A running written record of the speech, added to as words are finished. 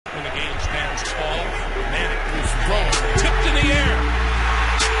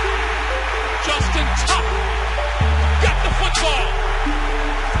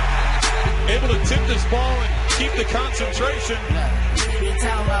this ball and keep the concentration.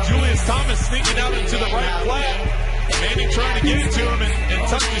 Julius Thomas sneaking out into the right flat. Manning trying to get it to him, and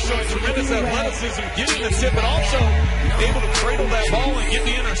Tuck just showing tremendous athleticism, getting the tip, but also able to cradle that ball and get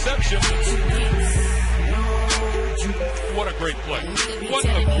the interception. What a great play. What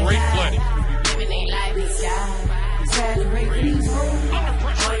a great play. Under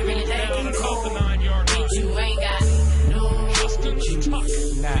pressure, able to down at about the 9-yard line. Justin Tuck. The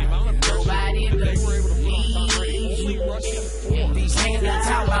amount of pressure that they were able to put on Tom Brady, only rushing 4. These niggas be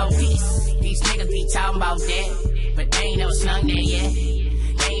talking about this. These niggas be talking about that. But they ain't never slung there yet.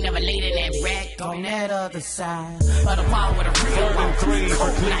 They ain't never laid in that rack on that other side of the wall with a real one. 3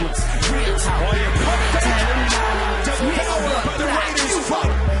 for Cleveland. Real talk.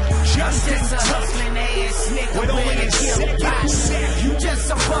 Justin Tuck with only a second sack. You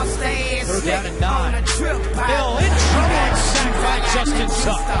just a bust ass nigga on a trip. Bill in trouble, sacked by Justin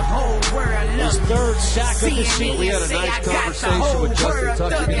Tuck. His third sack of the season. We had a nice conversation with Justin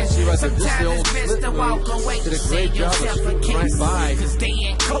Tuck. You can see right there, just the old split move. Did a great job of scooting right by.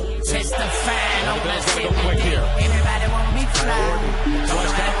 Testifying on the Go quick here. Everybody want me fly.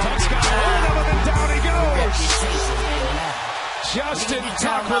 Touchdown, Tuck's got hold of him, and down he goes. Justin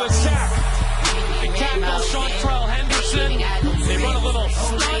Tuck with a sack. They tackle Sean Henderson. They run a little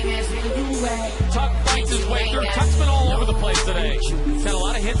stunt. Tuck fights his way through. Tuck's been all over the place today. He's had a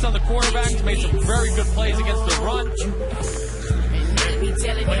lot of hits on the quarterbacks. Made some very good plays against the run.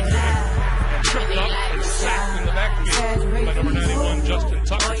 Tripped up and sacked in the backfield by number 91, Justin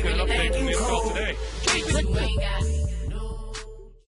Tuck. Let's get an update from the NFL today.